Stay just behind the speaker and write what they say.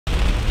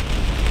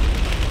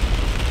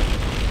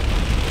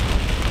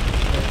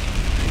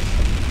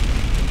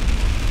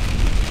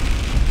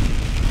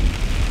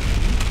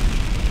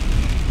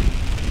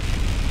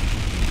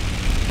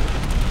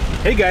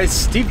Hey guys,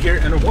 Steve here,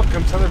 and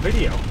welcome to another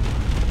video.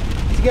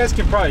 As you guys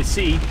can probably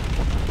see,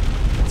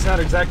 it's not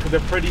exactly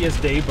the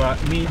prettiest day,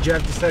 but me and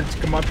Jeff decided to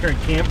come up here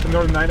and camp in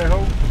Northern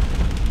Idaho.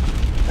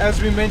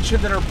 As we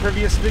mentioned in our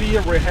previous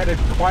video, we're headed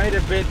quite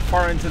a bit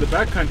far into the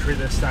backcountry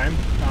this time.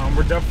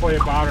 We're definitely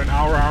about an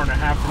hour and a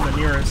half from the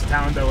nearest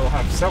town that will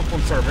have cell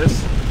phone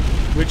service,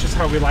 which is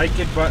how we like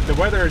it, but the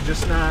weather is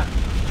just not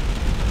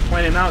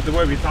playing out the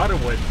way we thought it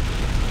would.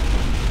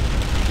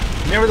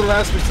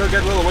 Nevertheless, we still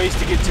got a little ways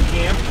to get to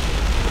camp.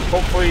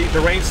 Hopefully the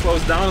rain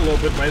slows down a little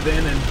bit by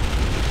then, and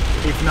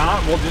if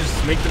not, we'll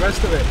just make the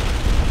best of it.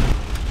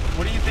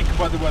 What do you think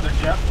about the weather,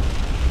 Jeff?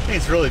 I think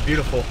it's really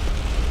beautiful.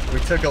 We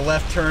took a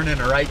left turn and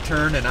a right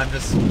turn, and I'm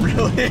just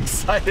really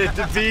excited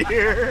to be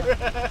here.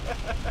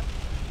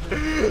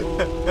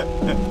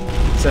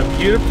 It's a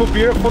beautiful,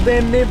 beautiful day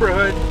in the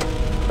neighborhood.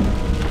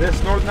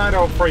 This Northern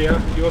Idaho for you.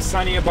 It was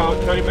sunny about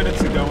 30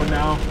 minutes ago, and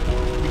now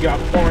we got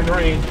pouring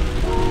rain.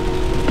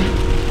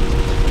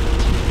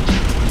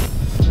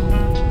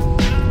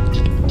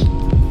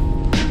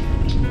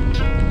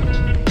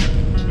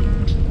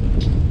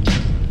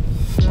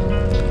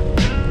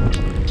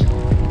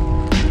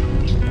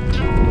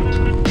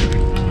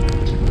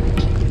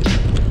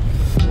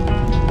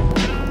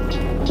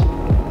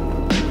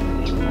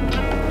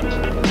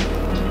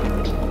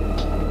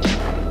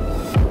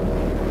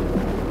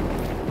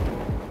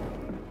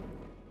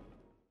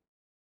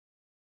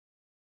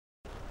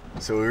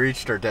 So we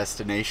reached our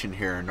destination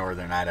here in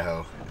Northern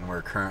Idaho, and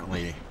we're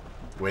currently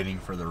waiting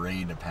for the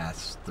rain to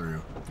pass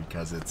through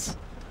because it's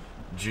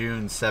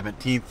June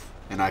 17th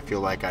and I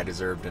feel like I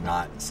deserve to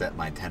not set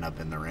my tent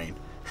up in the rain.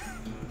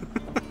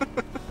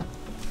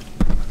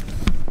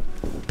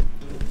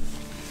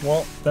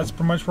 Well, that's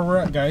pretty much where we're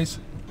at, guys.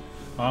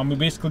 We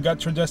basically got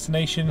to our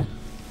destination.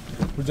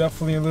 We're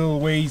definitely a little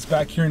ways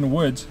back here in the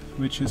woods,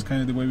 which is kind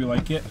of the way we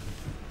like it.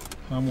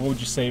 What would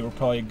you say? We're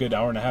probably a good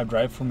hour and a half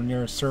drive from the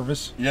nearest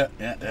service. Yeah.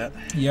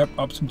 Yep,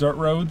 up some dirt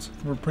roads.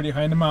 We're pretty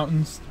high in the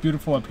mountains. It's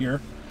beautiful up here.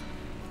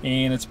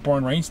 And it's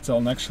pouring rain still,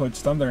 and actually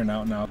it's thundering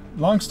out now.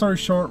 Long story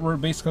short, we're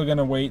basically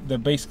gonna wait. The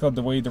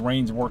way the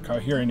rains work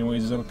out here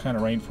anyways is it'll kind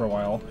of rain for a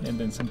while, and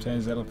then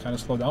sometimes it'll kind of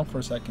slow down for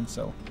a second.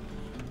 So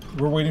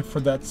we're waiting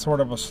for that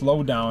sort of a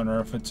slowdown,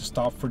 or if it's a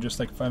stop for just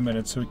like 5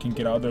 minutes so we can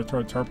get out there,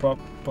 throw a tarp up,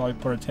 probably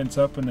put our tents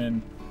up, and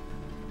then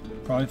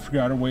probably figure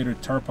out a way to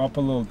tarp up a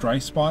little dry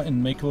spot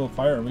and make a little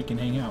fire we can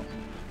hang out.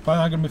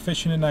 Probably not gonna be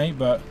fishing tonight,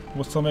 but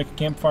we'll still make a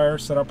campfire,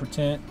 set up our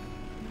tent,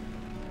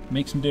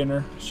 make some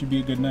dinner. Should be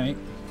a good night.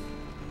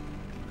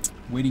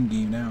 Waiting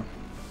game now.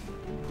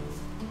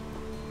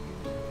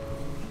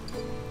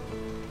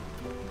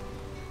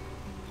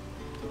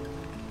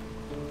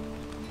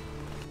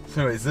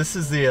 So this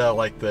is the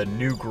like the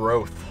new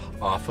growth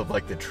off of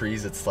like the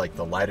trees. It's like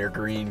the lighter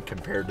green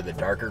compared to the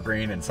darker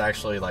green, and it's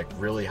actually like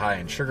really high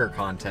in sugar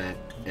content,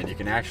 and you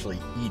can actually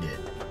eat it,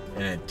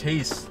 and it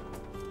tastes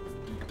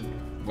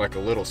like a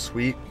little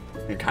sweet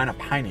and kind of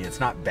piney.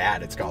 It's not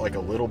bad. It's got like a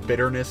little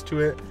bitterness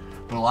to it,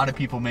 but a lot of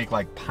people make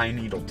like pine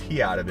needle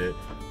tea out of it.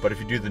 But if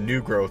you do the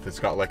new growth, it's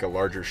got like a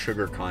larger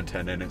sugar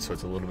content in it, so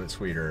it's a little bit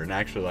sweeter, and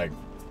actually like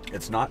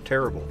it's not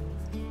terrible.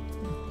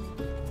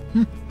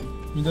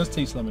 It does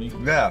taste lemony.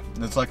 Yeah,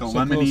 it's like a it's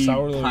lemony, like a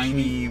sour,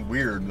 piney,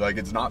 weird. Like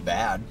it's not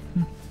bad.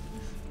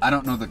 I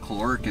don't know the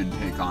caloric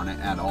intake on it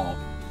at all.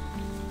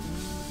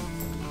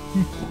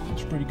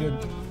 It's pretty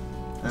good.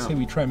 I say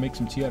we try and make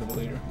some tea out of it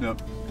later.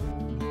 Yep.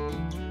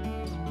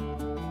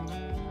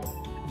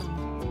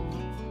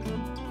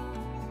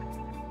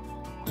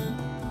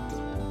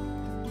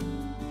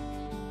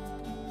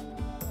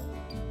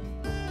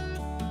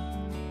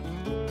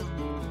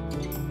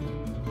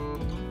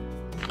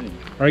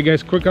 Alright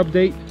guys, quick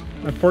update.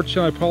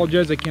 Unfortunately, I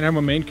apologize, I can't have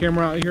my main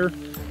camera out here.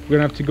 We're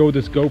gonna have to go with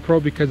this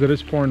GoPro because it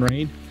is pouring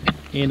rain.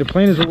 And the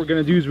plan is what we're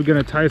gonna do is we're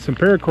gonna tie some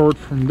paracord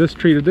from this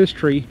tree to this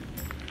tree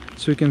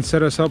so we can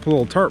set us up a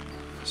little tarp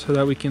so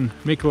that we can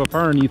make a little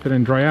fire underneath it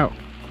and dry out.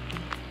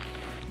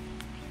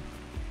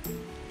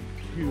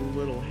 2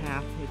 little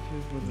half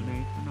hitches with an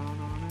eighth knot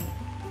on it.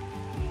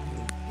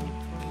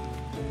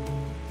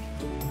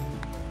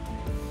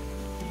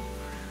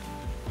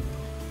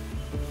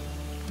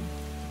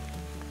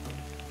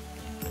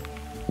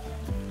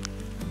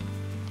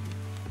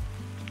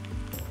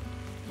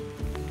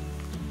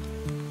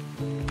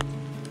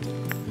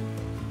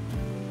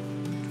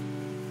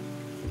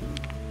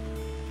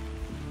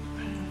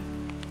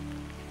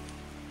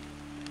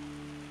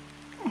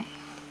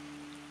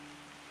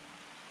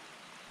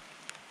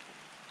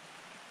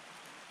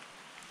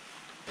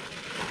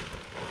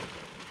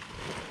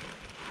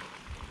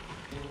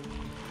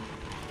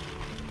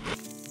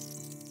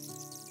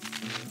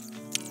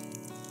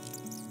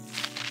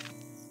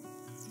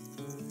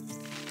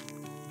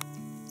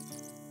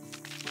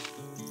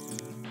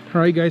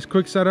 Alright guys,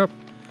 quick setup.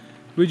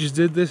 We just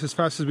did this as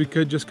fast as we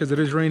could just because it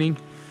is raining.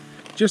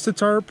 Just a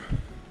tarp,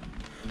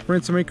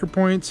 ran some anchor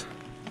points.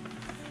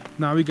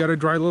 Now we got a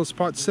dry little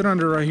spot to sit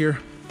under right here.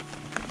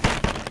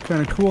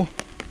 Kind of cool.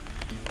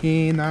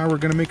 And now we're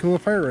gonna make a little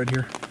fire right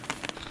here.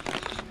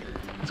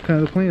 That's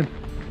kind of the plan.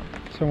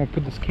 So So I'm gonna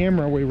put this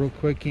camera away real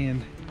quick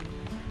and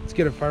let's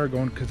get a fire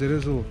going because it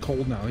is a little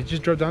cold now. It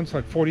just dropped down to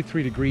like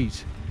 43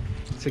 degrees.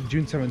 It's like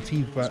June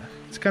 17th, but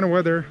it's kind of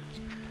weather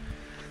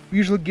we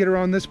usually get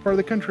around this part of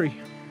the country.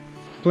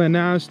 Plan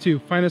now is to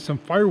find us some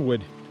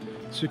firewood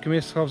so we can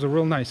make ourselves a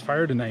real nice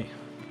fire tonight.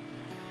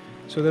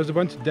 So there's a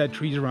bunch of dead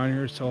trees around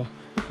here, so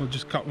we'll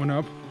just cut one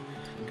up.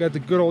 Got the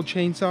good old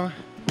chainsaw.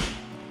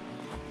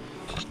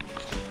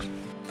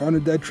 Found a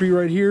dead tree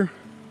right here.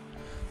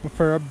 We'll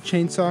fire up the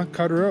chainsaw,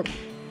 cut her up.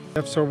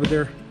 Jeff's over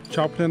there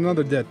chopping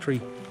another dead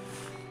tree.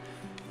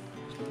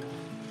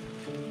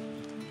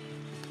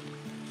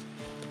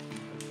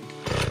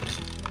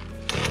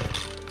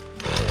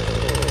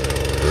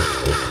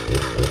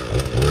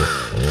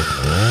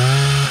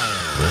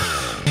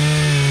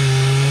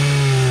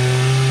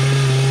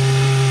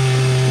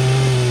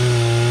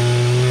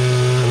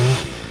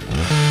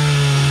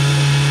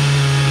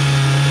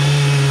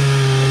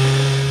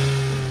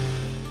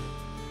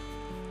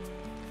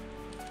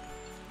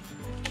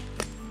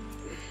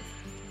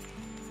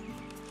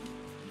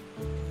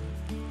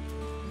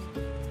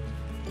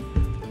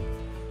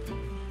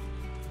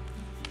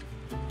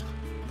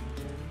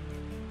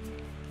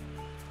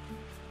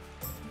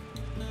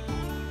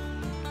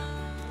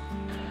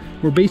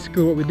 Where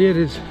basically what we did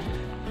is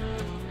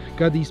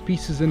got these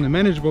pieces in the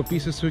manageable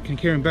pieces so we can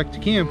carry them back to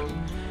camp.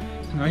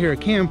 Now here at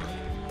camp,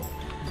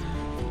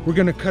 we're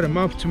gonna cut them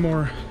up to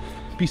more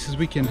pieces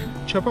we can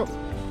chop up.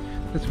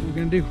 That's what we're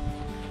gonna do.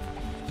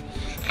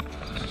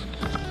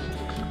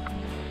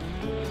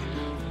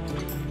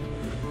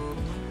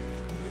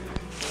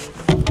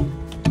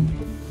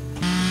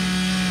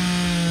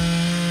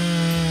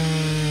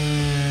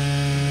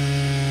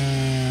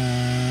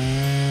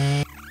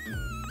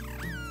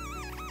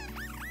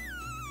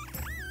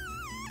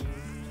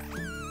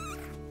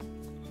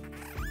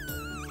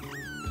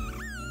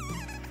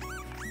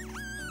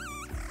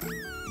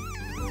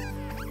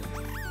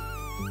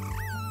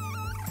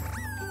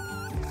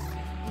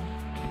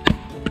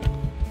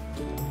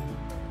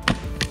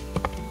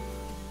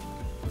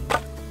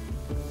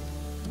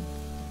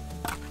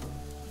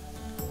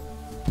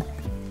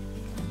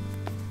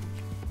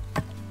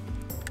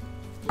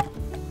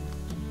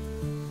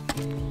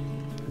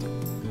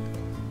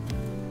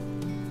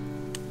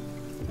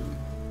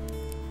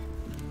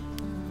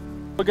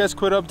 Well guys,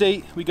 quick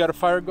update. We got a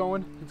fire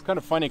going. It's kind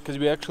of funny because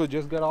we actually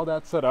just got all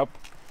that set up.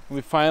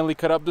 We finally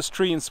cut up this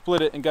tree and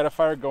split it and got a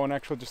fire going.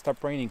 Actually just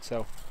stopped raining,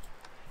 so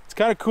it's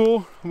kind of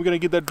cool. We're gonna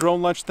get that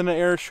drone launched in the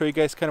air, show you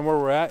guys kind of where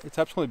we're at. It's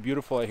absolutely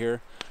beautiful out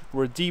here.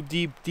 We're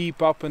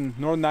deep up in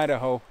Northern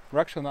Idaho. We're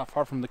actually not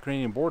far from the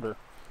Canadian border,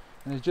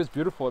 and it's just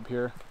beautiful up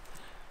here.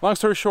 Long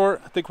story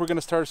short, I think we're gonna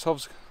start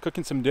ourselves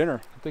cooking some dinner.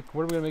 I think,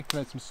 what are we gonna make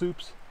tonight? Some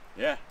soups?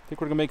 Yeah. I think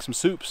we're gonna make some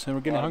soups, and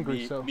we're getting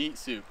hungry. So meat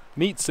soup.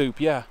 Meat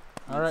soup, yeah.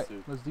 All right,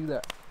 soup. let's do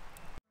that.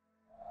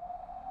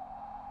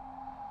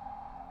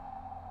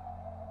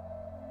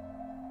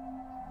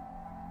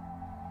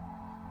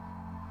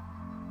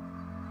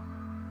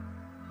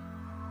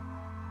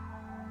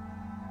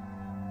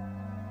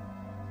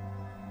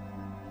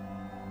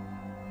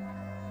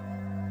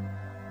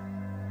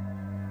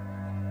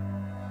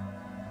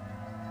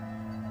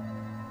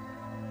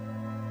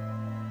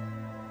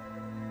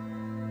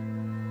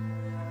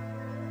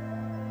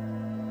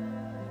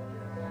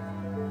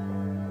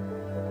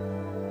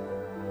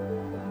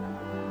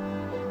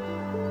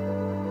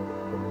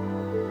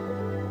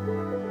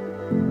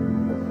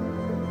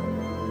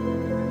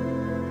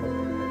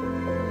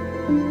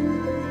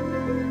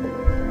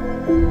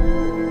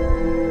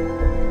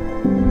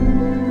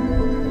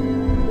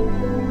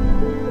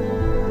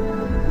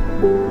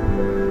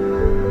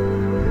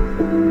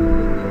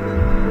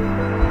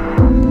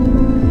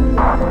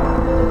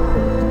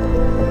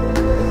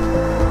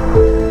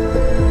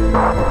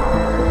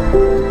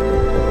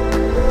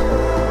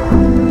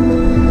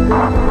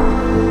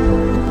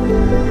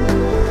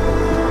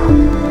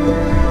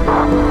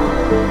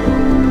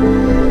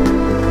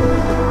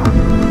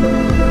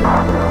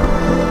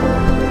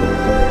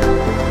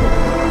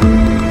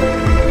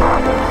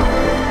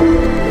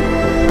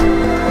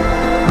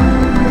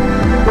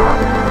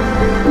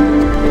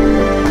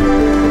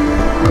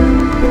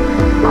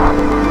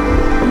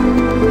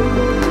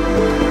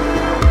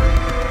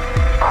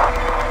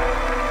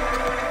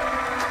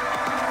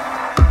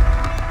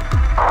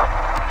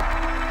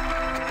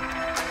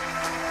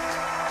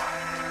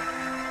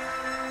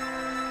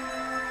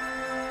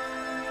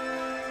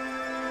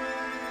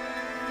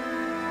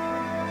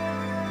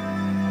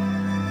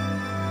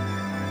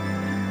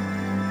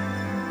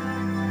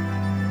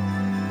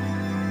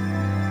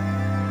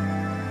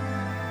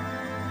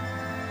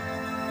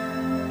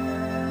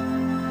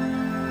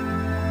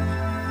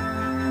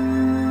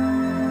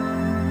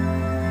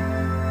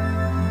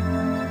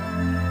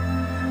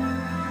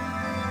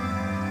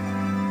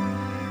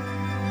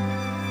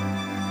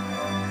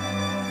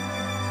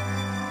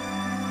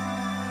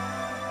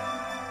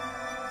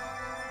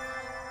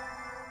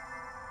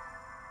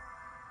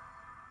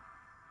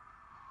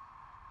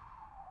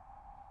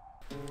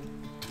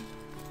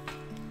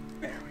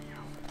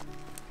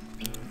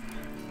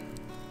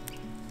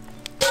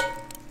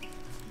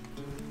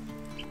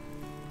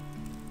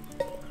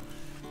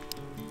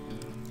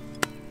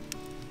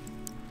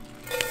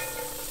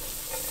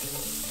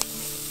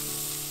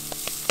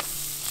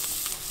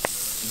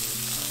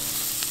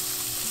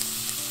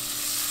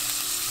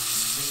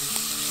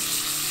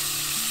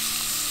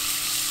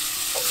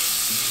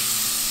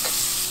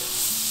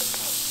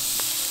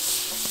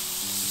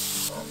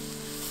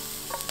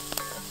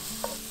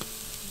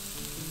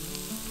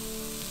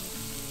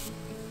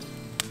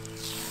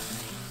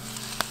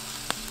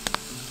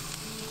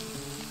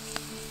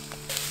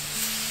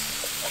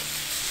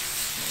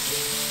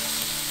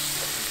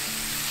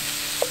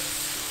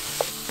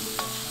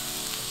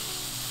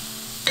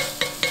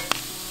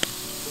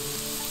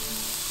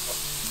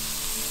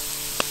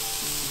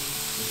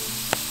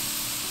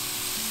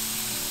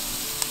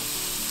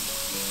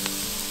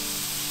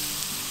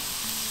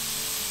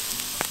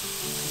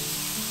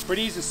 For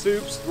these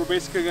soups, we're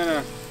basically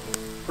gonna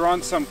throw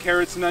on some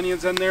carrots and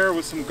onions in there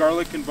with some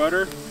garlic and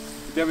butter.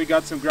 Then we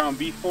got some ground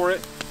beef for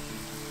it.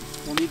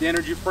 We'll need the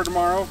energy for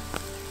tomorrow.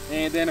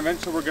 And then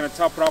eventually we're gonna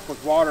top it off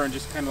with water and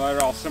just kind of let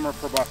it all simmer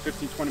for about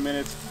 15-20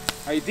 minutes.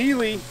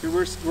 Ideally,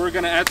 we're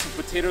gonna add some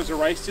potatoes or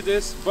rice to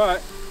this,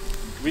 but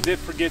we did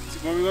forget,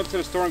 when we went to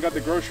the store and got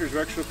the groceries, we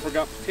actually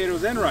forgot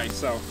potatoes and rice.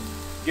 So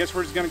I guess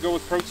we're just gonna go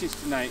with proteins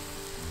tonight.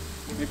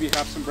 Maybe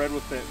have some bread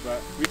with it,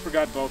 but we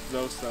forgot both of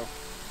those, so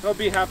it'll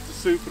be half the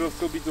soup, but it'll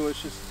still be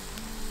delicious.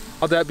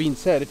 All that being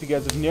said, if you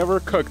guys have never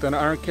cooked on an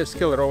iron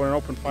skillet over an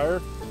open fire,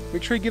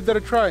 make sure you give that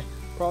a try.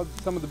 Probably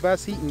some of the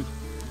best eating.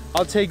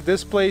 I'll take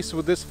this place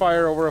with this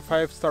fire over a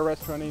 5-star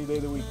restaurant any day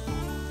of the week.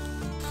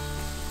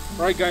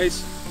 Alright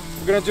guys,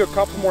 we're gonna do a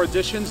couple more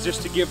additions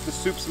just to give the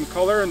soup some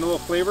color and a little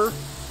flavor.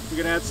 We're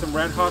gonna add some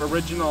Red Hot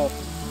original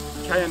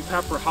cayenne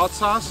pepper hot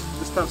sauce.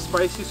 This stuff's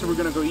spicy, so we're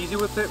gonna go easy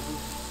with it.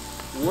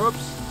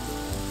 Whoops.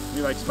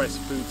 We like spicy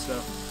food, so.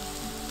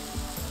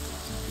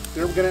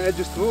 Then we're gonna add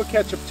just a little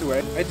ketchup to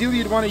it. Ideally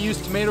you'd want to use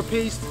tomato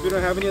paste. We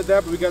don't have any of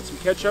that, but we got some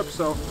ketchup,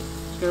 so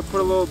just gonna put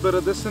a little bit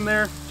of this in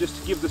there just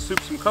to give the soup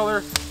some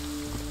color.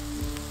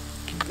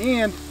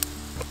 And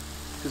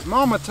because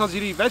Mama tells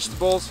you to eat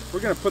vegetables, we're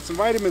gonna put some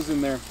vitamins in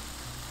there.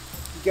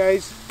 You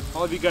guys,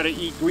 all of you gotta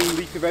eat green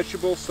leafy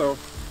vegetables, so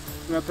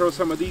I'm gonna throw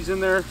some of these in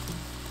there.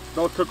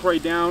 They'll cook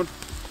right down.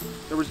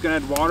 Then we're just gonna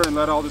add water and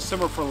let all this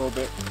simmer for a little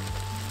bit.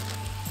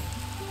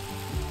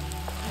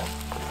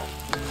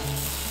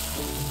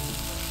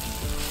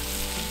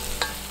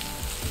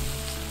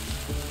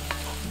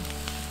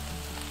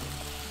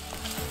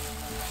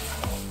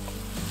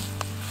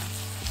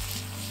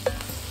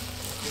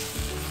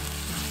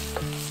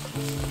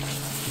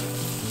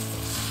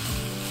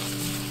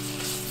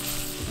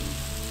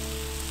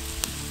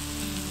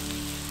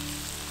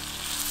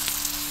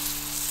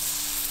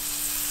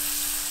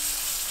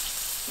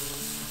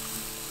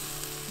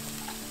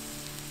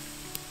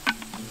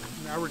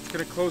 Now we're just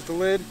gonna close the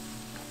lid,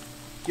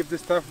 give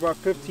this stuff about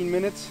 15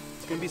 minutes.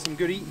 It's gonna be some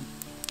good eating.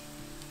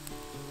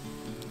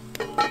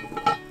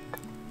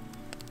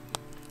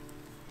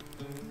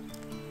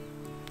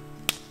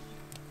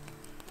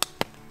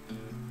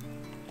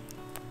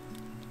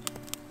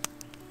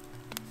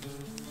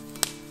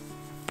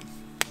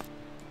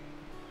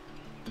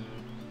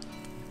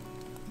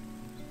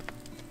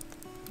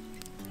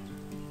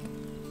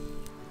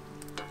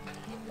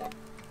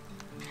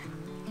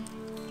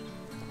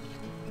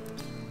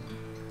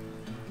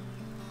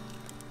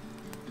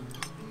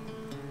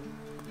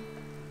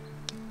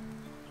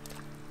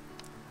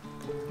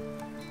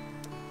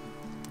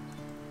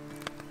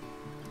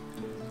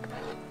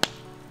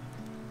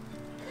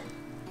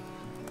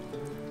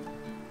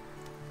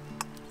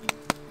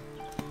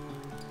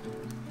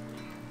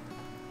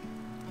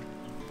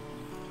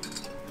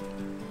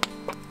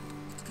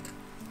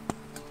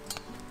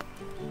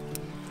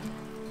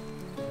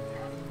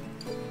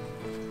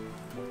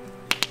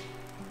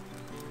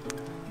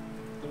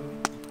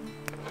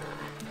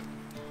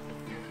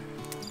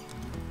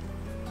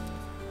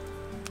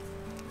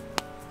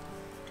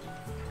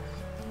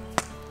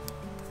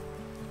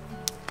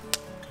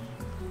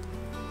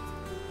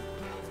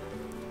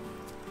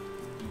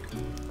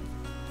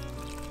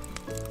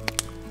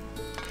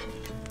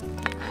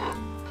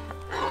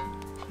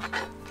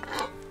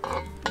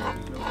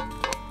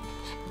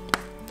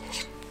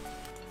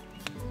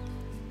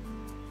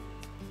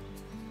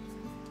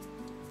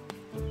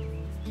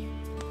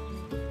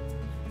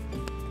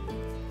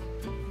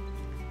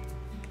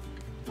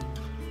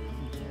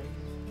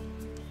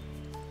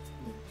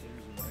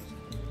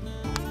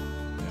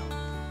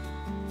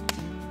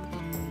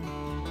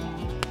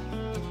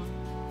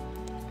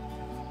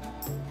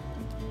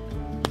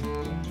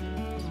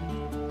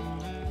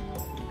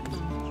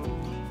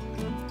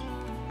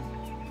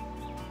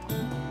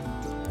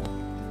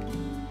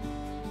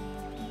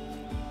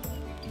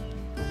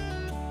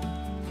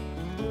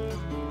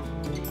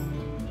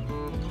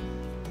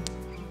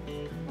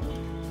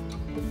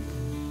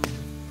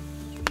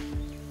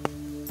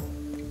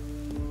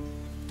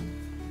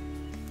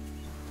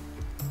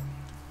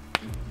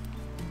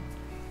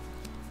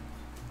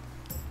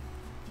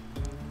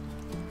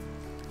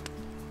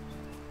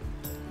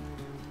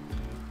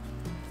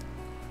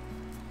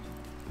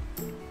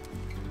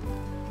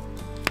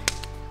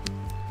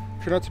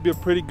 Turned out to be a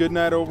pretty good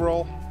night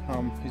overall.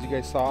 As you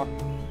guys saw,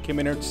 came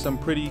in here to some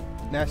pretty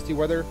nasty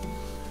weather.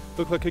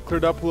 Looked like it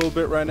cleared up a little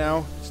bit right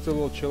now. It's still a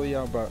little chilly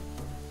out, but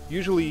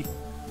usually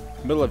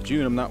middle of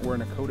June I'm not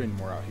wearing a coat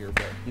anymore out here,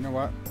 but you know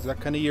what? It's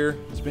that kind of year.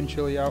 It's been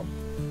chilly out.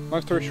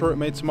 Long story short,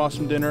 made some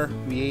awesome dinner.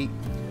 We ate.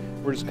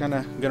 We're just kind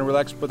of gonna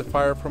relax by the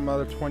fire for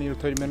another 20 or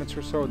 30 minutes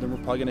or so, and then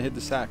we're probably gonna hit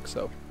the sack.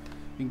 So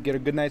we can get a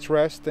good night's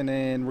rest, and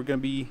then we're gonna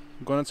be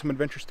going on some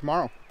adventures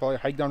tomorrow. Probably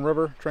hike down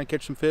river, try and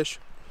catch some fish.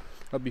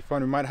 That'll be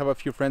fun. We might have a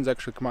few friends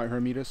actually come out here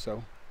and meet us,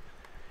 so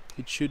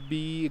it should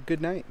be a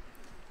good night.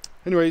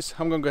 Anyways,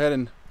 I'm gonna go ahead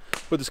and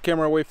put this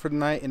camera away for the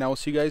night, and I will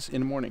see you guys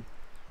in the morning.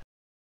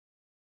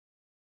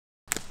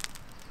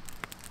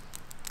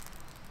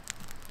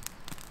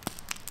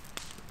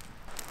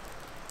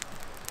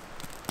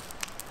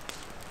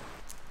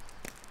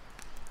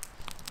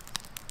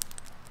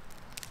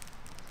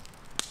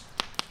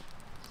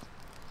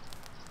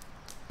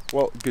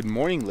 Well, good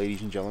morning,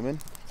 ladies and gentlemen.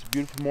 It's a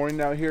beautiful morning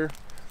out here.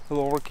 A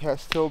little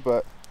overcast still,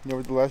 but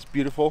nevertheless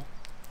beautiful.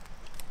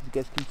 You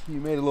guys can see, we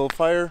made a little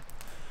fire.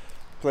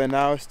 Plan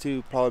now is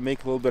to probably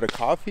make a little bit of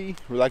coffee,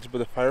 relax by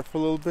the fire for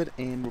a little bit,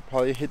 and we'll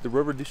probably hit the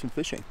river, do some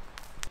fishing.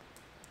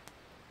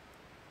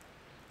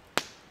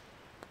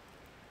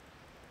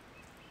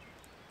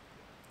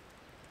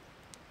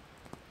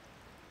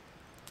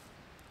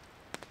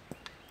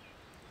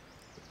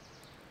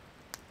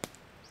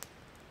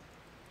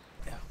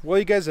 Well,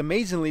 you guys,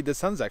 amazingly the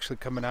sun's actually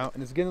coming out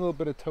and it's getting a little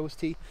bit of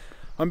toasty.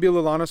 I'm gonna be a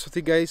little honest with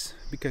you guys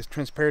because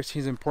transparency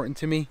is important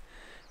to me.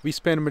 We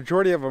spend a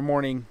majority of our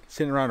morning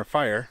sitting around a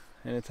fire,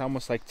 and it's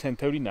almost like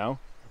 10:30 now,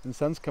 and the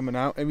sun's coming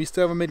out, and we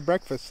still haven't made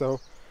breakfast. So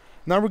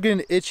now we're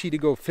getting itchy to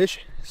go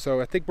fish.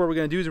 So I think what we're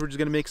gonna do is we're just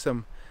gonna make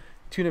some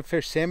tuna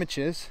fish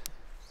sandwiches,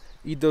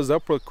 eat those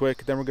up real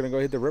quick, then we're gonna go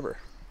hit the river.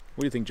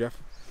 What do you think,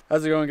 Jeff?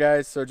 How's it going,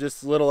 guys? So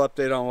just a little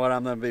update on what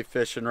I'm going to be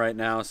fishing right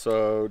now.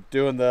 So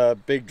doing the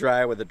big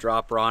dry with a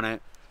dropper on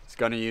it. It's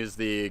going to use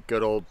the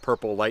good old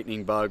purple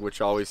lightning bug,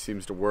 which always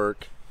seems to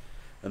work.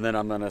 And then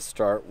I'm going to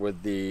start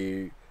with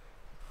the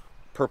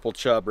purple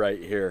chub right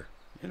here,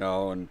 you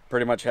know, and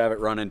pretty much have it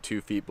running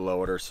 2 feet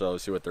below it or so,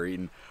 see what they're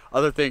eating.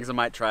 Other things I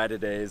might try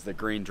today is the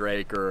green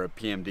drake or a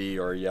PMD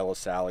or a yellow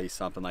Sally,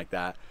 something like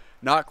that.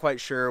 Not quite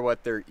sure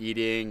what they're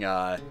eating,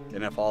 and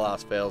if all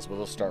else fails,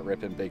 we'll start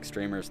ripping big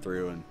streamers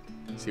through and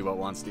see what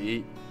wants to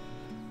eat.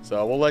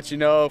 So we'll let you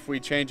know if we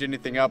change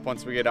anything up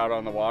once we get out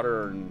on the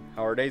water and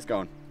how our day's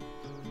going.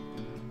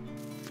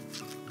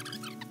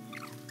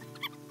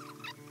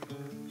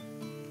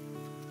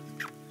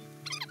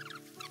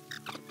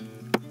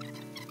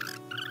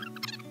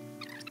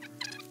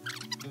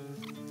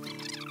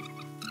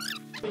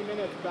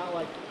 Minutes about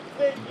like,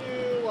 thank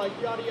you, like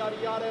yada yada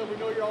yada. We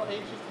know you're all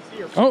anxious to see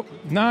your. Oh,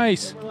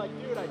 nice. And we're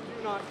like, dude, I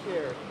do not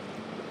care.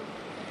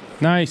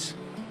 Nice.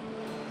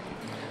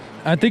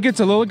 I think it's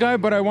a little guy,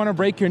 but I want to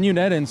break your new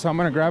net in, so I'm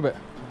gonna grab it.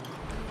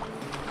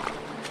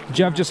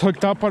 Jeff just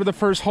hooked up out of the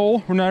first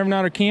hole. We're not even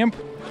out of camp,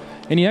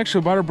 and he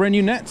actually bought a brand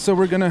new net, so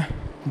we're gonna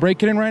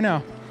break it in right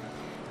now.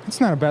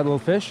 It's not a bad little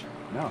fish.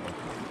 No.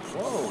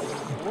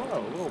 Whoa,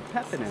 a little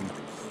pep in him.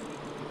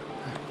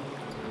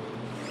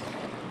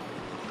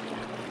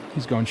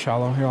 He's going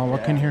shallow. Here, I'll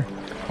walk in here.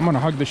 I'm gonna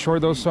hug the shore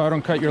though, so I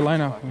don't cut your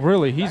line out.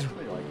 Really, he's.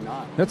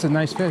 That's a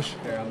nice fish.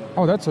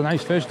 Oh, that's a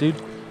nice fish, dude.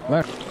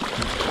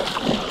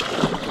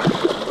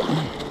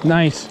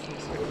 Nice.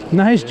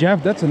 Nice,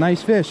 Jeff. That's a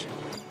nice fish.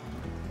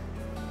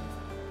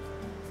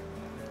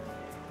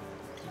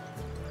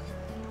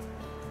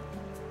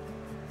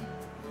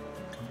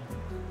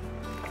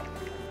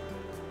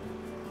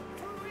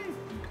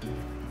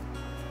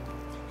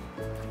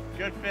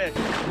 Good fish.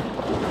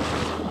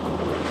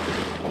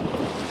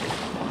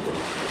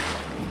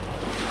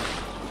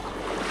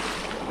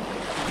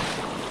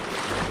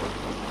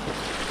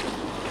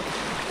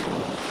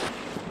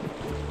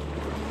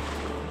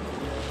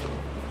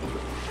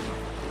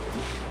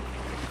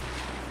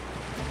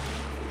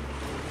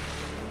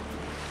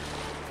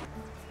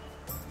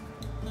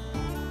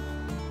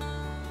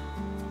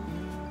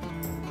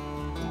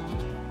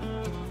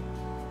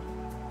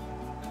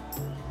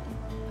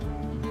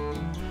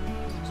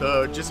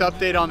 So just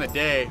update on the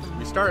day.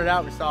 We started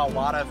out, we saw a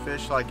lot of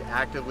fish like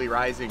actively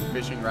rising,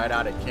 fishing right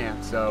out at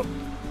camp. So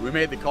we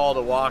made the call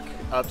to walk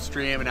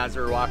upstream, and as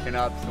we were walking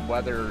up, some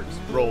weather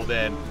rolled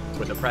in.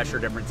 With the pressure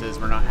differences,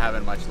 we're not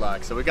having much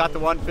luck. So we got the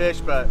one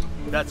fish, but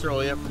that's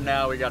really it from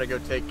now. We got to go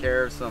take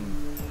care of some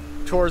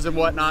chores and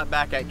whatnot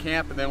back at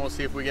camp, and then we'll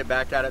see if we get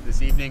back at it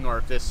this evening or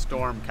if this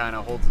storm kind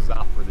of holds us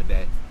off for the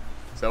day.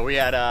 So we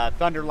had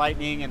thunder,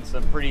 lightning, and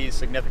some pretty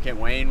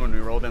significant rain when we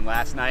rolled in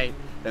last night.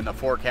 Then the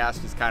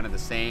forecast is kind of the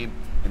same,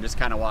 and just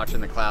kind of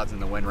watching the clouds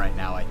and the wind right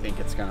now. I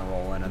think it's going to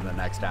roll in the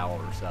next hour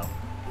or so.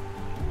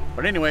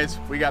 But anyways,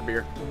 we got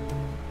beer.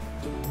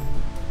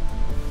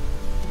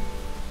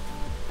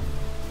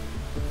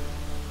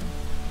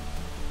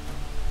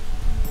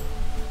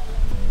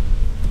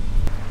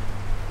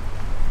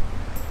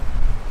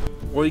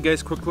 Well, you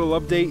guys, quick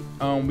little update.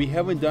 We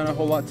haven't done a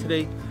whole lot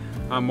today.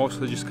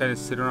 Mostly just kind of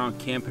sitting around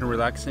camp and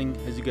relaxing.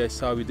 As you guys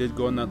saw, we did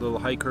go on that little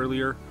hike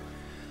earlier.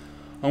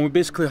 We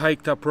basically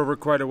hiked upriver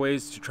quite a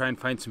ways to try and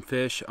find some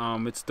fish.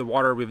 It's the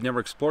water we've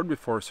never explored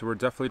before, so we're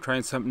definitely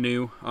trying something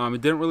new.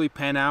 It didn't really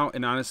pan out,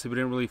 and honestly, we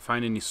didn't really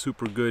find any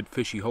super good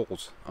fishy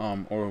holes,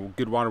 or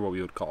good water, what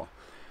we would call.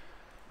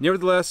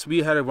 Nevertheless, we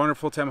had a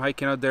wonderful time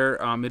hiking out there.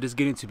 It is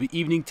getting to be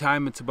evening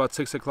time. It's about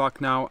 6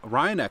 o'clock now.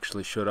 Ryan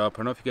actually showed up. I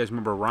don't know if you guys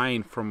remember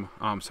Ryan from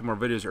some of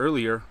our videos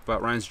earlier,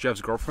 but Ryan's Jeff's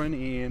girlfriend,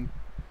 and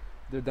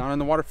they're down in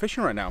the water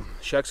fishing right now.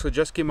 She actually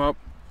just came up.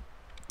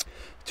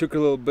 Took her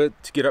a little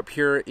bit to get up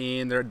here,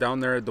 and they're down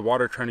there at the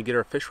water trying to get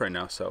her fish right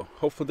now. So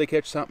hopefully they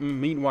catch something.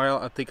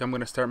 Meanwhile, I think I'm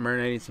going to start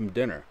marinating some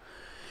dinner.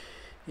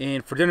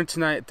 And for dinner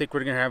tonight, I think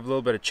we're going to have a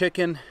little bit of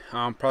chicken,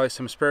 probably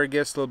some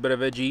asparagus, a little bit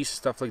of veggies,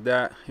 stuff like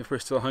that. If we're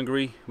still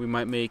hungry, we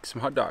might make some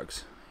hot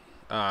dogs.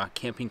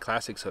 Camping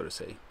classic, so to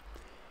say.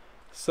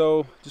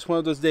 So, just one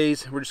of those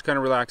days, we're just kind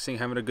of relaxing,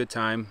 having a good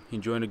time,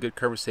 enjoying a good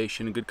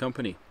conversation and good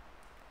company.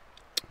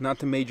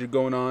 Nothing major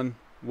going on.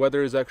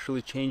 Weather is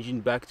actually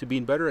changing back to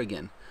being better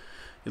again.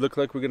 It looked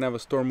like we're going to have a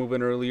storm move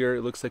in earlier.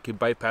 It looks like it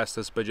bypassed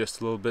us by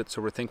just a little bit,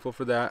 so we're thankful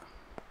for that.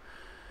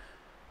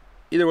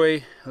 Either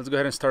way, let's go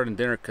ahead and start on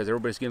dinner because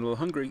everybody's getting a little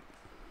hungry.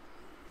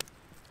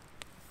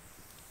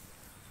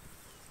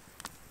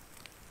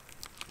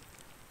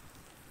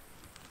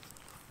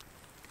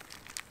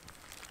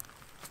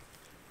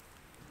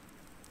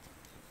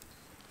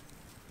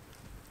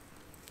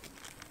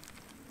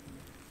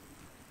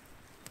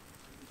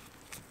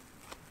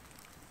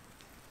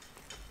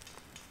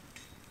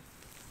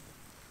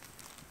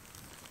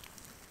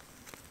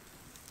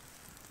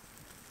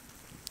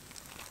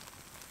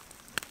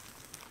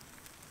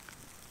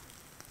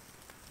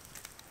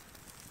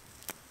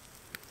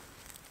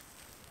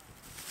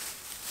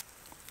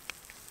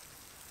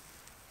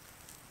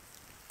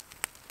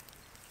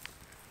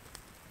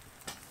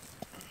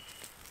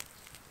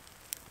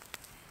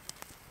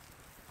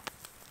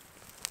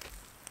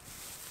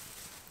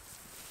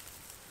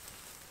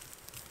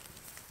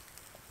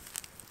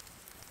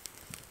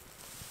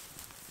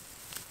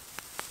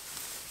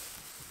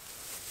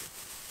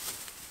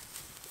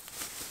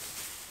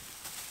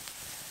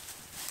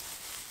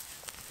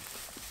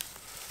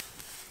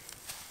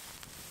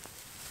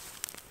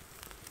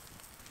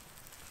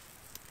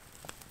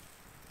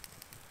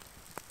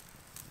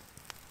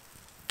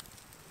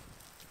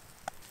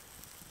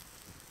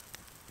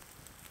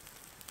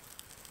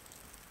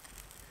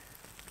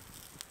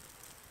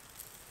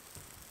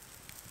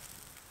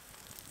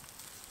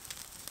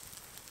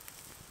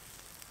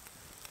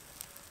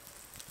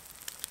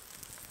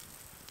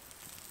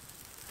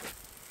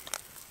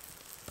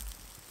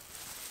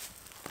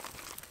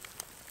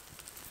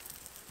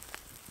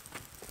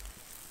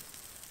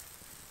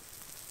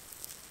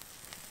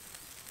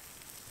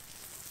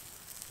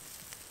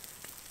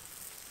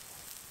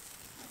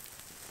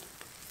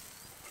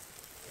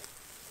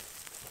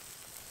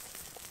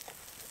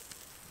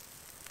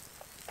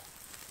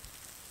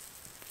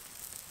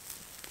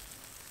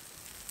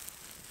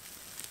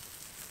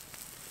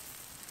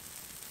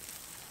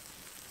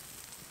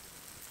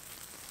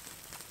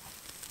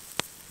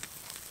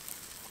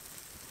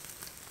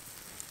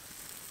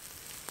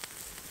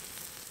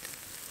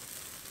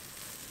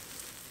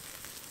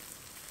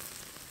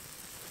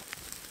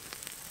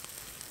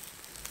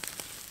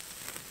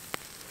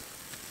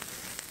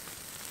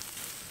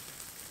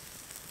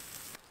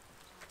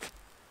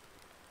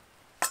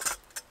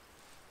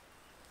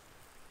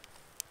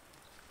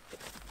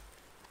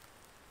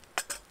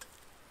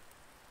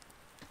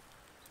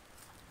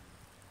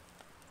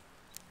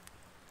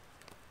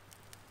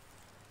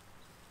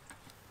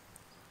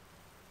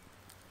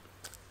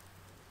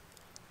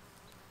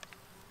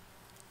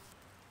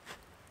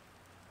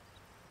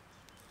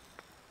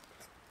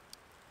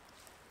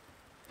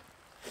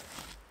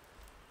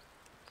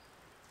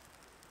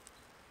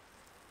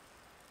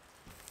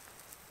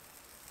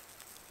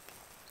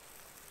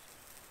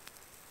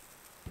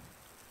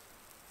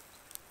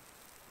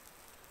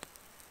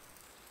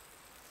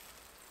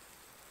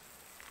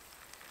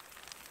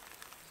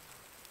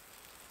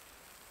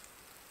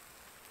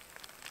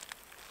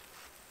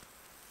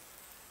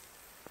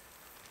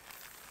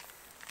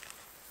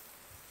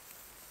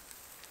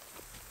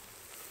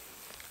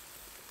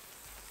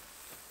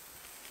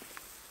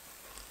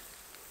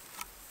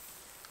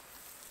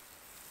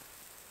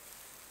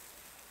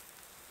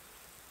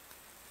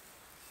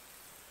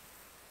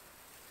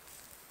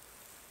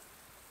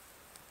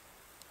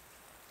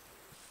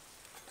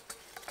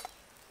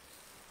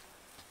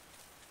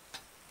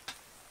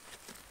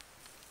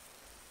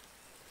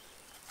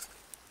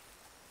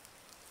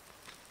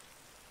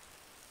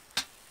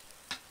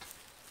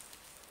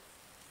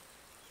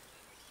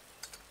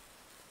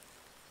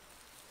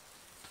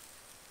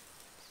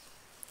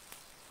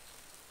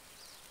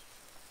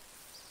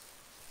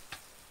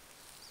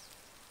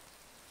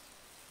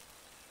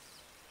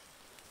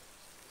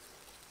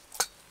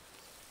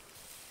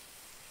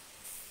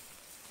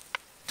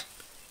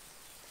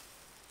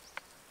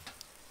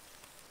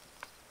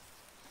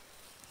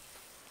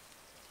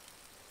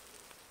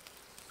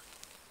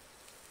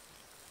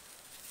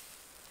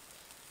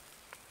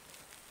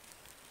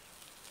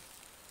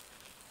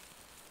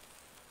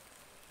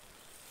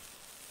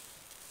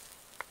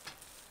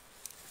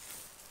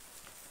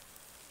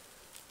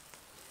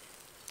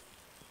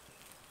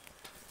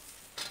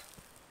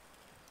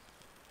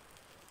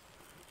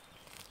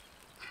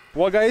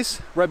 Well guys,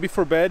 right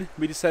before bed,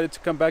 we decided to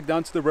come back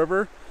down to the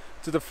river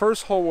to the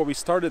first hole where we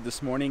started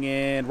this morning,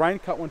 and Ryan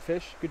caught one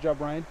fish. Good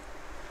job, Ryan.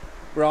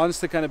 We're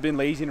honestly kind of been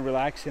lazy and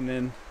relaxing,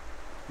 and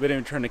we didn't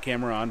even turn the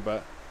camera on,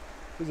 but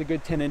it was a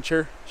good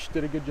 10-incher. She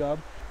did a good job.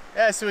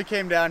 Yeah, so we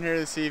came down here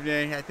this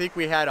evening. I think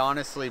we had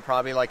honestly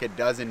probably like a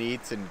dozen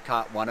eats and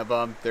caught one of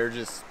them. They're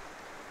just,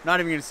 not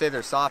even gonna say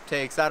they're soft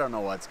takes. I don't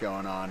know what's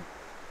going on.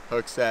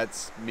 Hook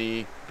sets,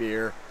 me,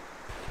 beer.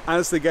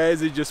 Honestly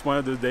guys, it's just one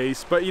of those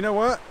days. But you know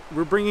what?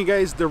 We're bringing you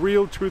guys the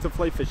real truth of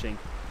fly fishing.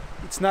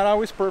 It's not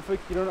always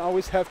perfect. You don't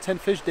always have 10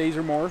 fish days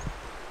or more.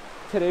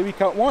 Today we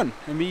caught one,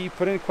 and we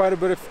put in quite a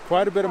bit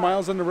of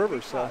miles on the river.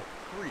 So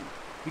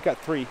we caught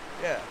three.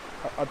 Yeah.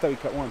 I thought we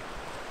caught one.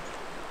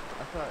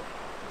 I thought.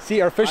 See,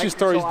 our fishing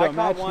stories don't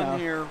match now. I caught one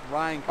here.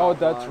 Ryan caught one. Oh,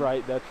 that's one.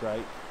 right. That's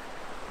right.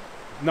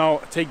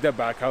 No, take that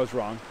back. I was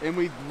wrong. And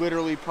we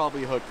literally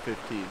probably hooked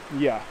 15.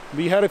 Yeah,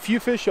 we had a few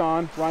fish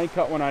on. Ryan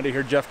caught one out of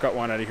here. Jeff caught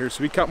one out of here.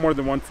 So we caught more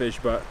than one fish,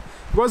 but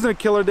it wasn't a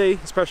killer day,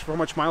 especially for how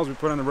much miles we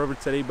put on the river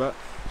today. But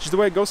it's just the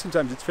way it goes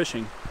sometimes. It's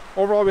fishing.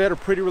 Overall, we had a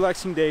pretty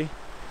relaxing day.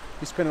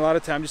 We spent a lot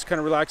of time just kind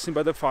of relaxing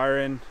by the fire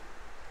and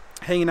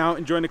hanging out,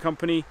 enjoying the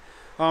company.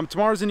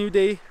 Tomorrow's a new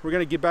day. We're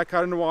gonna get back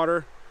out in the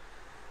water.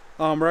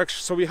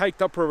 So we hiked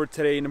upriver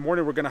today. In the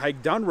morning, we're gonna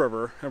hike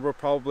downriver, and we're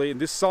probably, and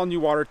this is all new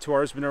water to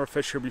ours. We never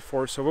fished here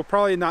before, so we're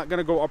probably not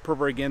gonna go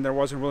upriver again. There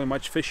wasn't really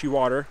much fishy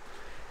water,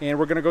 and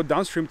we're gonna go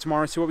downstream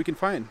tomorrow and see what we can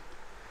find.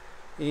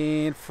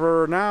 And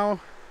for now,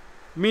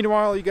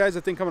 meanwhile, you guys,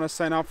 I think I'm gonna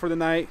sign off for the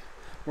night.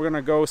 We're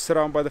gonna go sit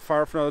out by the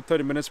fire for another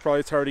 30 minutes.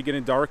 Probably it's already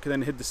getting dark, and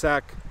then hit the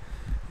sack,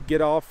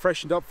 get all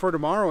freshened up for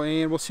tomorrow,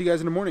 and we'll see you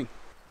guys in the morning.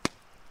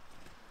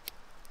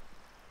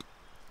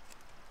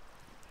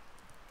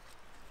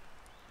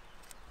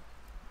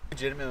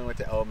 Legitimately went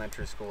to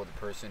elementary school with a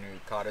person who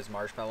caught his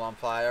marshmallow on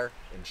fire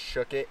and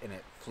shook it, and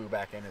it flew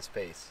back in his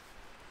face,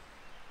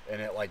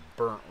 and it like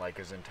burnt like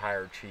his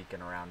entire cheek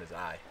and around his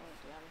eye.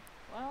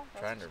 Well,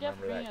 that's Trying to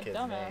remember that kid's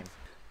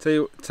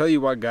name. Tell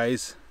you what,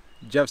 guys,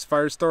 Jeff's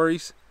fire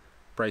stories,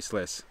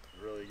 priceless.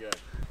 Really good.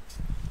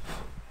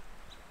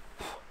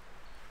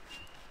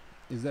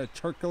 Is that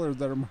charcoal or is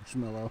that a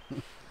marshmallow?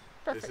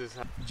 Perfect. This is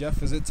how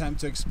Jeff, is it time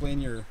to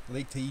explain your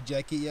Lake Tahoe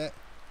jacket yet?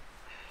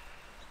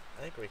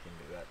 I think we can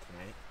do that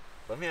tonight.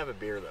 Let me have a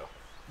beer though.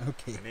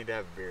 Okay. I need to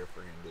have a beer if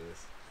we're gonna do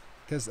this.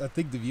 Because I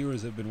think the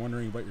viewers have been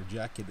wondering about your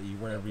jacket that you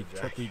wear every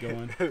trip we go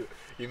on.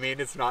 You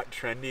mean it's not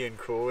trendy and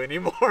cool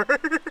anymore?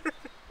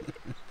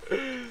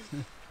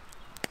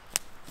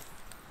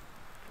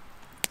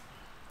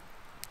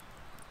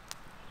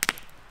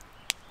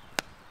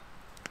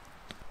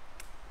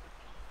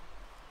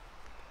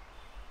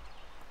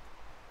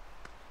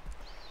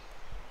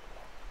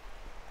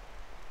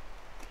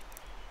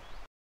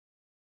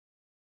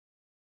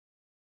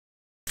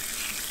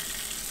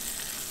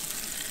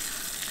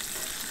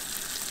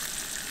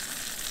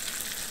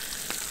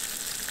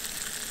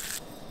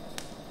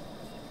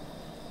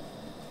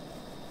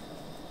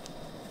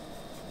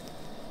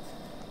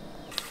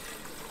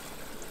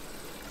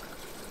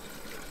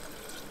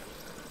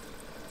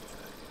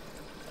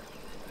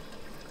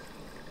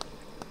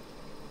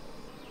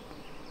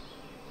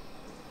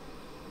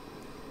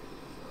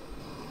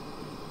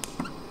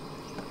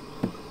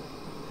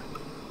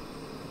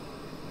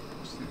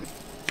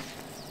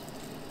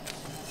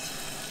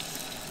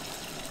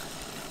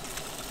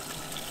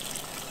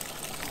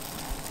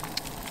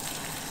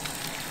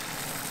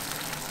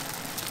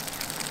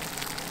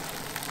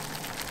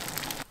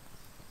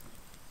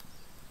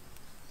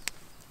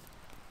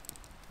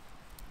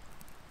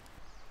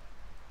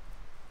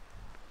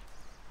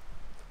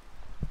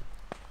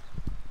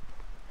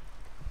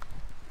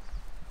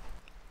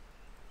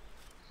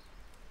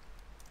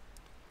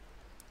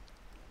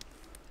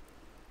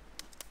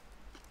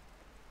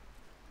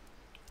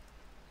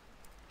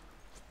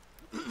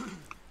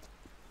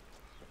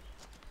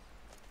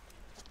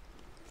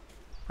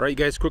 Alright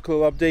guys, quick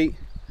little update.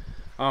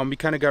 We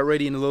kind of got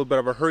ready in a little bit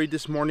of a hurry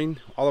this morning.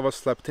 All of us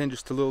slept in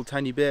just a little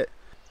tiny bit.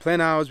 Plan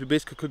now is we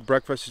basically cooked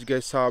breakfast, as you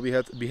guys saw. We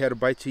had a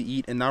bite to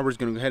eat, and now we're just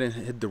going to go ahead and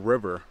hit the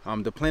river.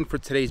 The plan for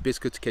today is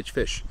basically to catch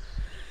fish.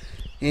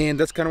 And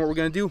that's kind of what we're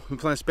going to do. We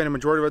plan to spend a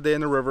majority of our day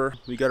in the river.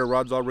 We got our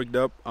rods all rigged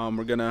up.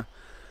 We're going to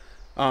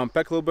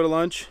pack a little bit of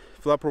lunch,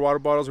 fill up our water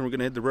bottles, and we're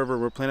going to hit the river.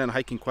 We're planning on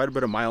hiking quite a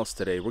bit of miles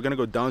today. We're going to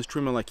go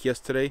downstream like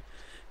yesterday,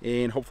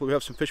 and hopefully we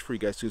have some fish for you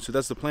guys soon. So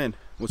that's the plan.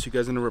 We'll see you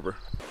guys in the river.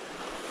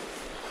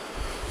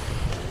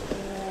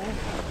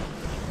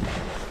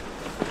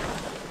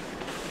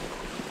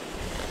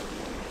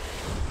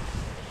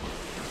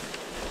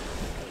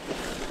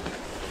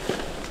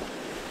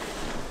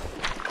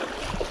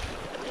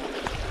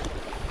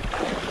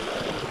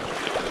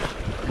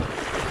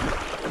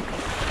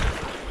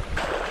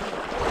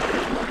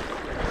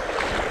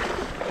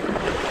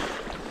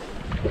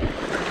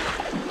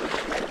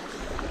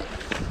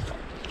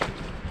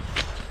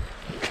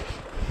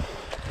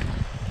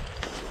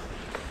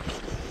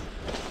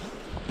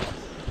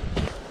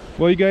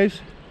 Well, you guys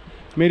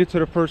made it to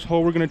the first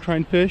hole. We're gonna try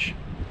and fish.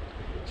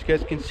 As you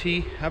guys can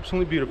see,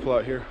 absolutely beautiful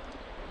out here.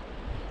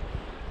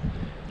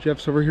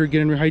 Jeff's over here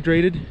getting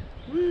rehydrated.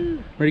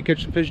 Woo. Ready to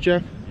catch some fish,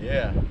 Jeff?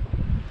 Yeah.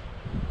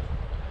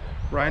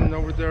 Ryan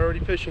over there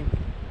already fishing.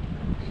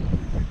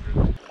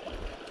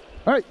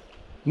 All right,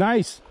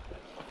 nice.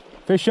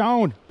 Fish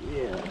on.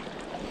 Yeah.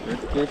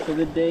 First fish of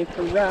the day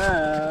for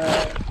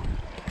Ryan.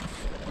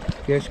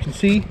 You guys can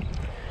see,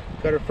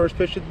 got our first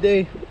fish of the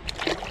day.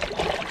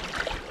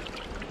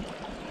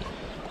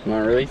 Come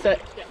on, release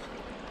it.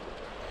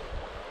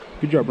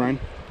 Good job, Ryan.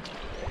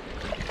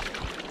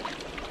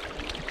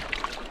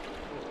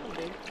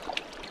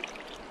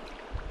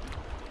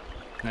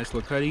 Nice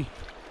little cutty.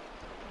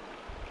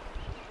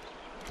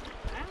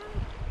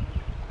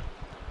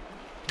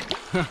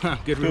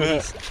 Good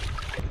release.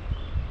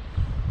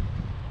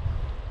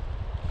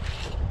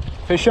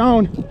 Fish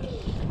on.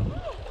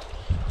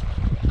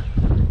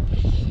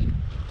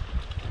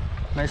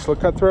 Nice little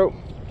cutthroat.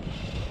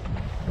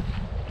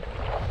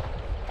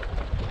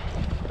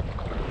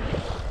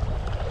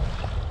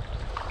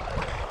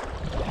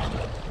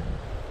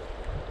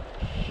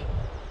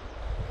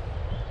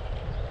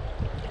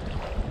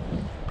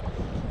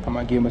 I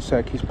might give him a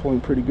sec. He's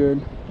pulling pretty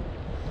good.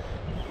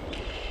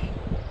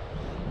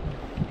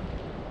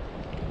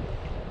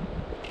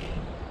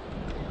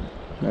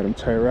 Let him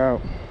tire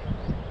out.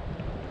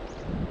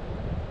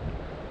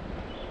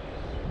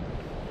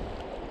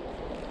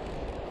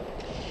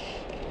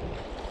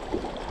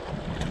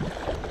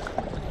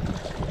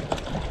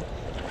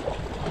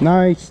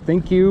 Nice,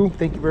 thank you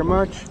very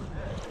much.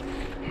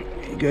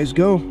 Here you guys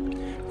go.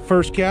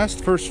 First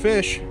cast, first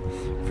fish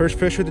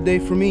of the day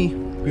for me.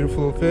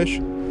 Beautiful little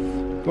fish.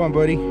 Go on,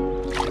 buddy.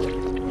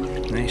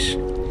 Nice.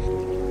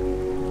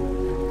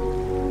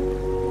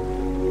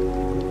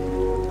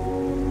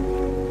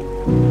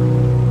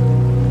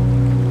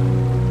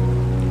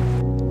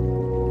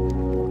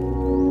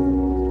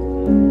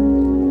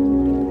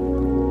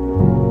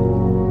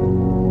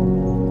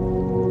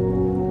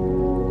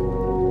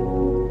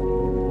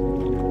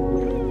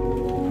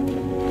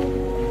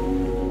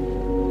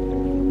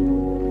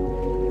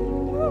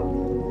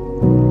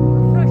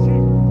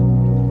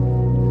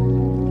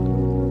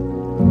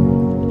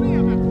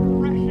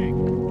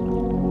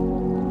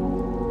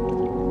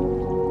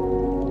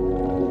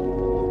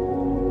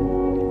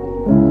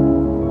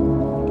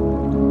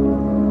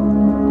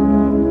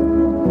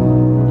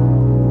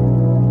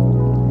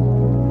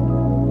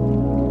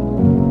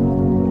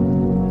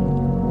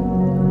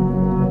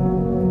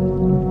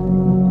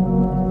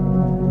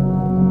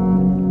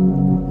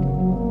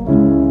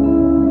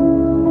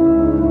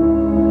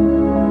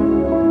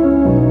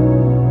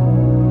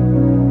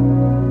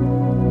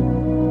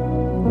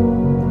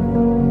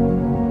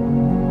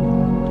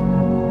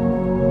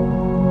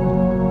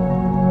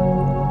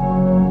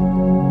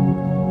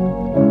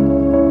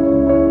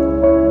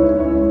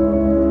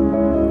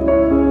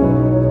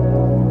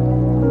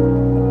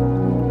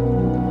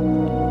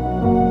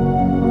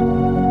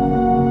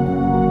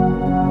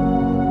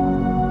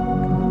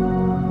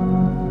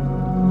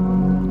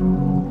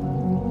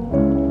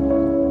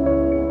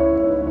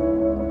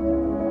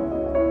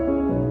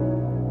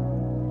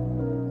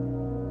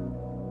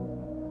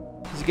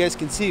 As you guys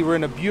can see, we're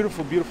in a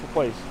beautiful, beautiful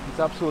place. It's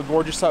absolutely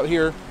gorgeous out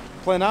here.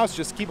 Plan now is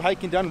just keep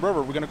hiking down the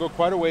river. We're gonna go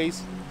quite a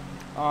ways.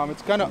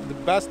 It's kind of the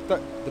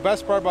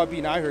best part about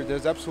being out here.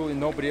 There's absolutely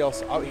nobody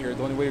else out here.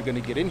 The only way you're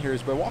gonna get in here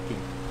is by walking.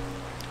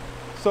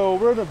 So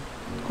we're in a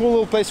cool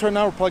little place right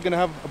now. We're probably gonna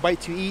have a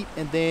bite to eat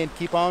and then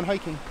keep on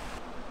hiking.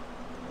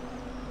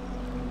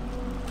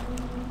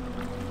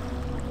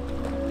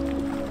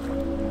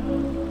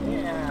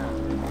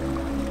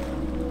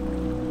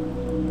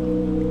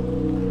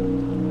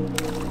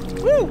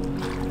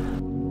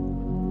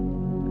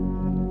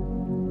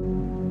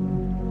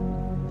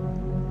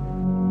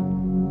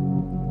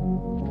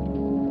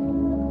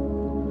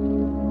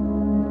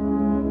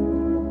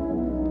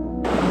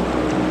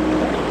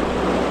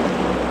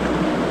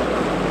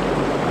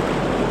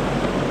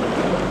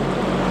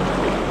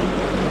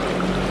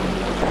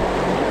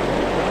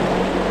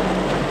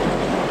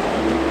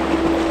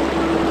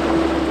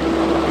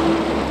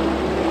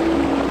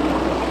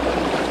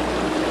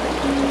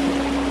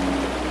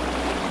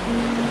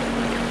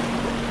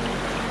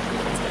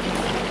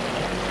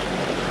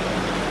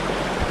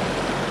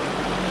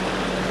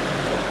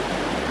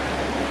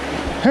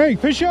 Hey,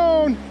 fish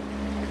on!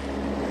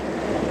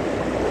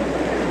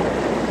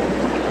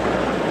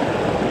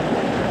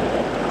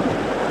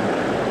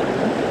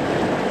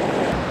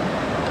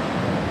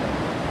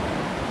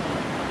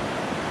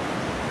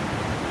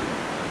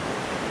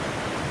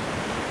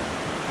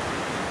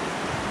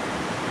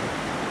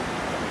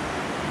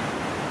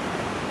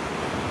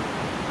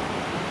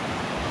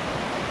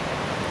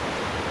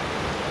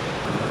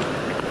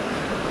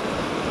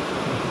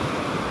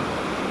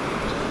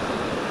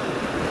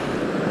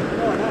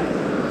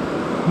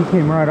 He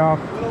came right off.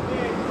 Little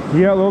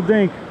dink. Yeah, little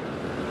dink.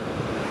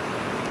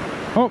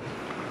 Oh,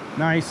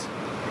 nice.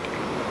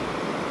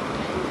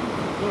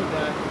 Good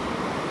guy.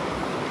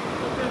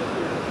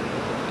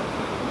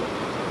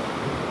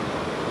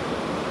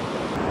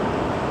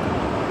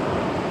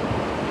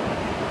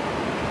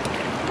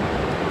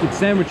 It's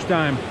sandwich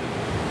time.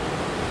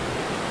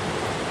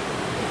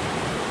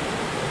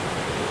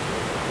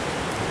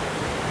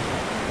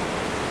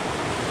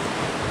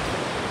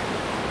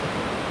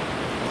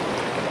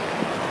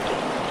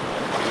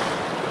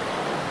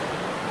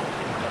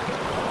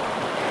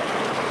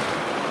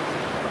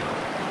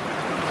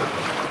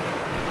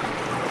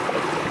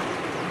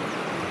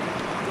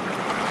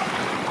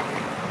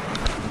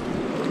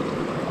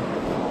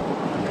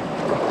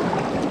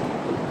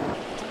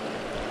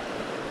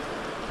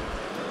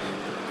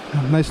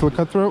 Nice little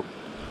cutthroat.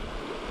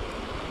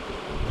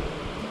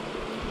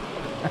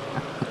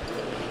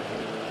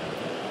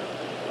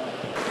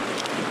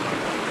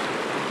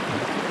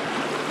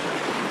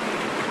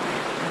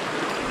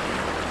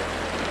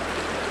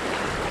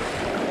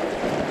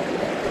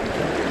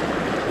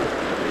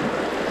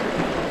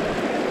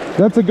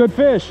 That's a good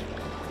fish.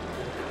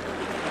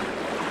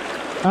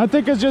 I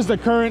think it's just the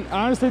current.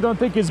 I honestly don't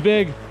think it's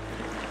big.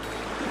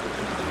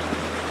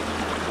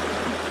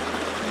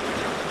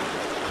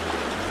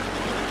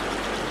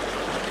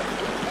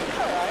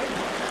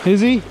 Is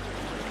he?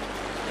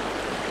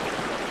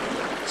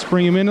 Let's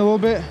bring him in a little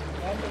bit.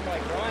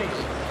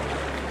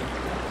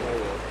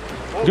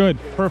 Good,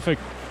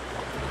 perfect.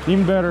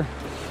 Even better.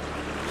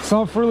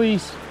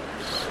 Self-release.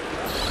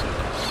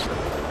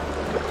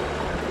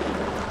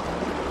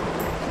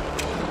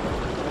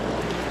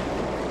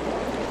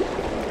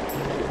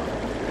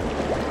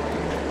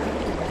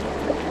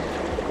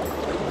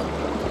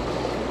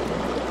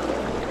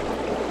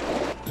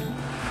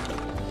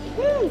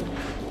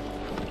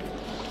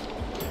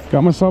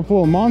 Got myself a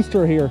little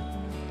monster here.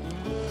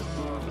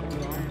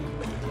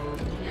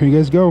 Here you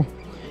guys go.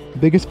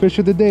 Biggest fish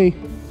of the day.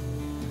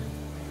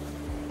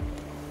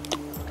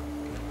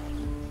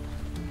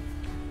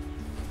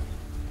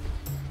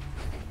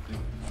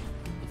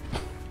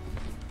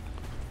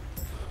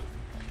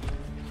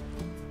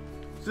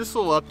 Just a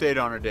little update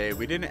on our day.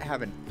 We didn't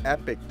have an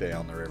epic day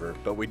on the river,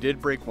 but we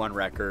did break one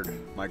record.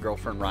 My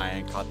girlfriend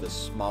Ryan caught the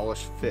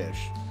smallest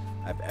fish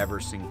I've ever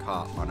seen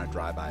caught on a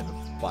dry-by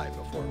fly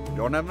before. We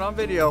don't have it on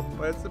video,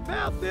 but it's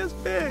about this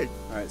big.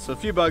 All right, so a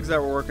few bugs that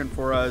were working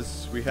for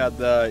us. We had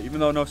even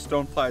though no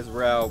stoneflies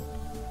were out,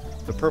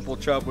 the purple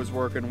chub was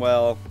working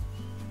well.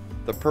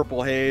 The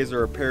purple haze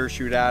or a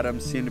parachute atom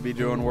seemed to be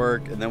doing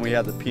work. And then we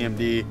had the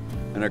PMD,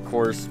 and of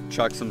course,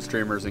 chuck some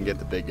streamers and get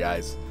the big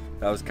guys.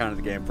 That was kind of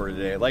the game for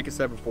today. Like I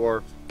said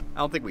before,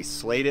 I don't think we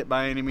slayed it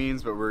by any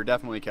means, but we were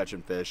definitely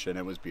catching fish, and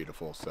it was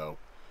beautiful. So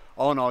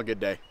all in all, a good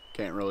day.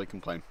 Can't really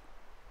complain.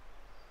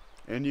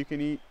 And you can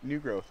eat new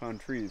growth on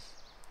trees.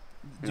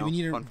 Do we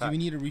need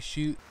to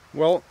reshoot?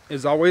 Well,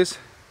 as always,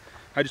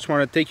 I just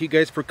want to thank you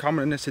guys for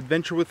coming on this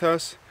adventure with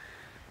us.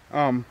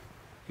 It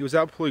was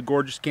absolutely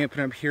gorgeous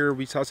camping up here.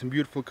 We saw some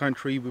beautiful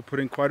country. We put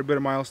in quite a bit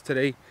of miles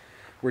today.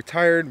 We're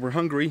tired, we're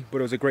hungry, but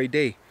it was a great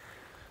day.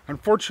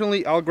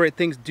 Unfortunately, all great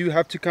things do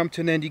have to come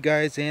to an end, you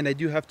guys, and I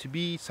do have to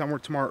be somewhere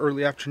tomorrow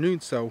early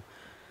afternoon. So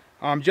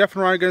Jeff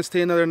and Ryan are going to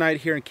stay another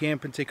night here in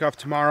camp and take off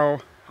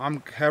tomorrow.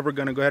 I'm however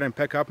going to go ahead and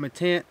pack up my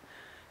tent,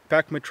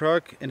 pack my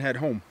truck, and head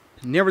home.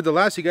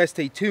 Nevertheless, you guys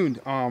stay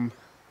tuned.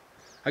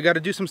 I got to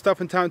do some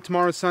stuff in town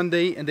tomorrow,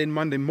 Sunday, and then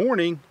Monday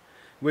morning,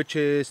 which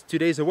is 2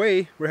 days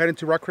away, we're heading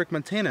to Rock Creek,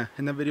 Montana,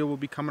 and that video will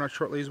be coming out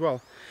shortly as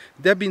well.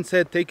 That being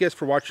said, thank you guys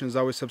for watching. As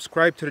always,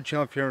 subscribe to the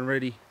channel if you haven't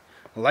already.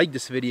 Like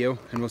this video,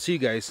 and we'll see you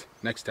guys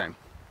next time.